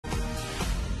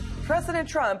President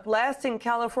Trump blasting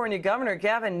California Governor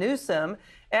Gavin Newsom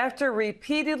after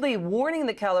repeatedly warning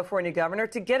the California governor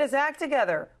to get his act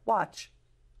together. Watch.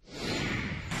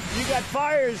 You got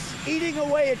fires eating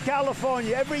away at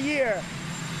California every year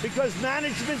because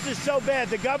management is so bad.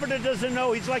 The governor doesn't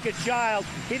know. He's like a child.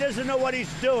 He doesn't know what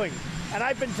he's doing. And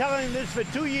I've been telling him this for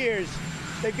 2 years.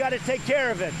 They've got to take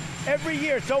care of it. Every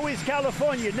year, it's always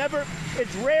California.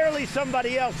 It's rarely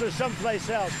somebody else or someplace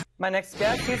else. My next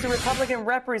guest, he's a Republican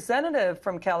representative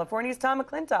from California. He's Tom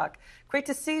McClintock. Great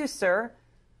to see you, sir.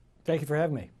 Thank you for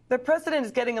having me. The president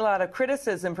is getting a lot of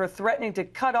criticism for threatening to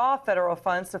cut off federal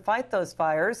funds to fight those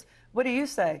fires. What do you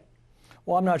say?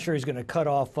 Well, I'm not sure he's going to cut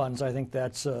off funds. I think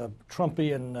that's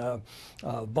Trumpian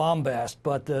bombast.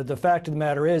 But the fact of the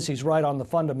matter is he's right on the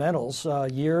fundamentals.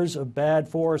 Years of bad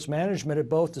forest management at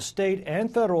both the state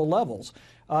and federal levels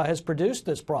has produced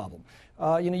this problem.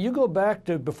 You go back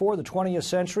to before the 20th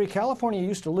century, California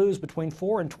used to lose between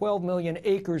 4 and 12 million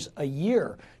acres a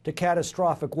year to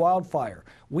catastrophic wildfire.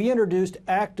 We introduced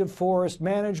active forest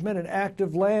management and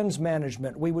active lands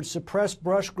management. We would suppress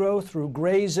brush growth through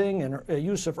grazing and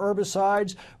use of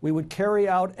herbicides. We would carry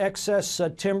out excess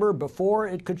timber before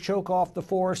it could choke off the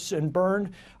forests and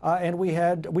burn. And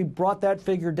we brought that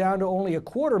figure down to only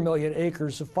 250,000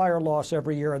 acres of fire loss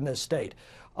every year in this state.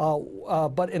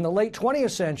 But in the late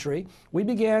 20th century, we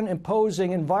began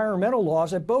imposing environmental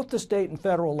laws at both the state and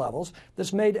federal levels.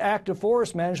 This made active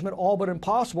forest management all but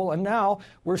impossible, and now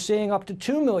we're seeing up to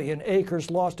 2 million acres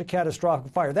lost to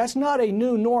catastrophic fire. That's not a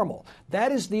new normal.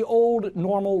 That is the old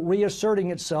normal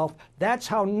reasserting itself. That's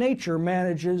how nature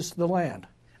manages the land.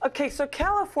 Okay, so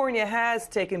California has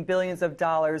taken billions of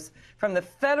dollars from the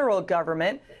federal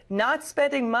government, not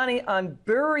spending money on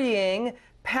burying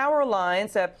power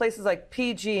lines at places like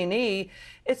PG&E.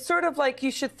 It's sort of like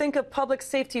you should think of public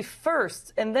safety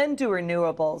first and then do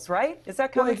renewables, right? Is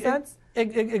that common sense?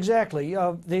 Exactly.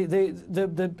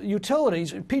 The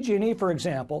utilities, PG&E, for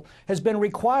example, has been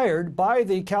required by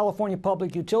the California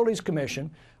Public Utilities Commission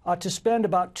to spend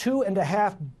about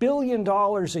 $2.5 billion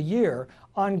a year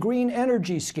on green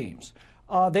energy schemes.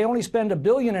 They only spend $1.5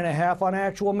 billion on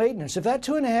actual maintenance. If that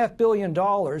 $2.5 billion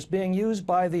being used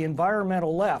by the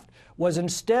environmental left was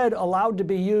instead allowed to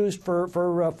be used for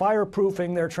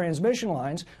fireproofing their transmission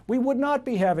lines, we would not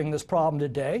be having this problem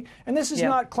today. And this is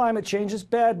not climate change, it's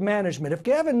bad management. If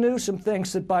Gavin Newsom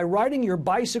thinks that by riding your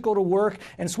bicycle to work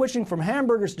and switching from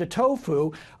hamburgers to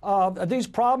tofu, these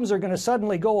problems are going to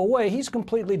suddenly go away, he's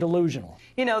completely delusional.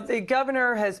 You know, the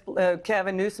governor has,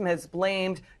 Gavin Newsom has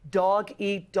blamed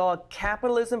dog-eat-dog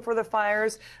capitalism for the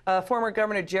fires. Former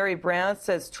Governor Jerry Brown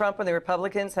says Trump and the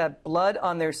Republicans have blood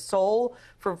on their soul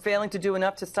for failing to do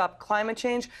enough to stop climate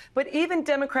change. But even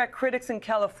Democrat critics in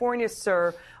California,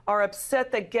 sir, are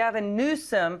upset that Gavin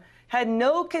Newsom had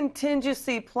no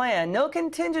contingency plan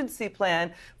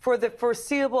for the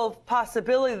foreseeable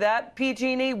possibility that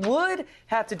PG&E would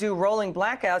have to do rolling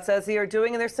blackouts as they are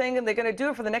doing, and they're saying they're going to do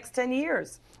it for the next 10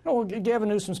 years. Well, Gavin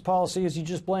Newsom's policy is you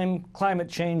just blame climate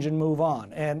change and move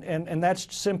on, and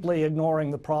that's simply ignoring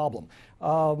the problem.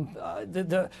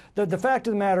 The fact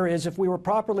of the matter is, if we were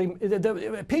properly,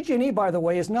 PG&E, by the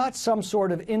way, is not some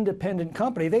sort of independent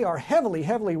company. They are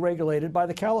heavily regulated by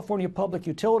the California Public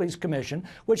Utilities Commission,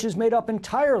 which is made up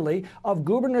entirely of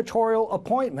gubernatorial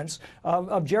appointments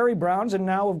of Jerry Brown's and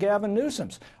now of Gavin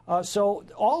Newsom's. So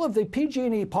all of the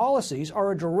PG&E policies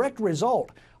are a direct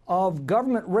result of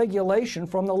government regulation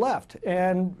from the left.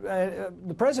 And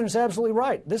the president's absolutely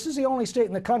right. This is the only state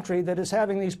in the country that is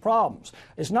having these problems.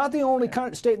 It's not the only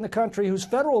state in the country whose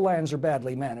federal lands are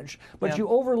badly managed, but you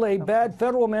overlay bad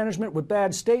federal management with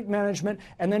bad state management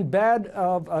and then bad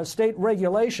state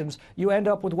regulations, you end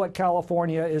up with what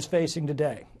California is facing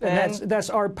today. And that's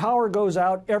our power goes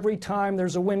out every time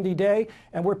there's a windy day,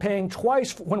 and we're paying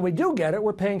twice, when we do get it,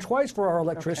 we're paying twice for our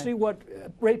electricity what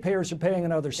ratepayers are paying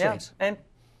in other states. And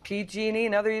PG&E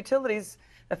and other utilities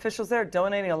officials there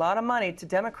donating a lot of money to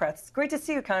Democrats. It's great to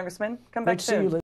see you, Congressman. Come back soon.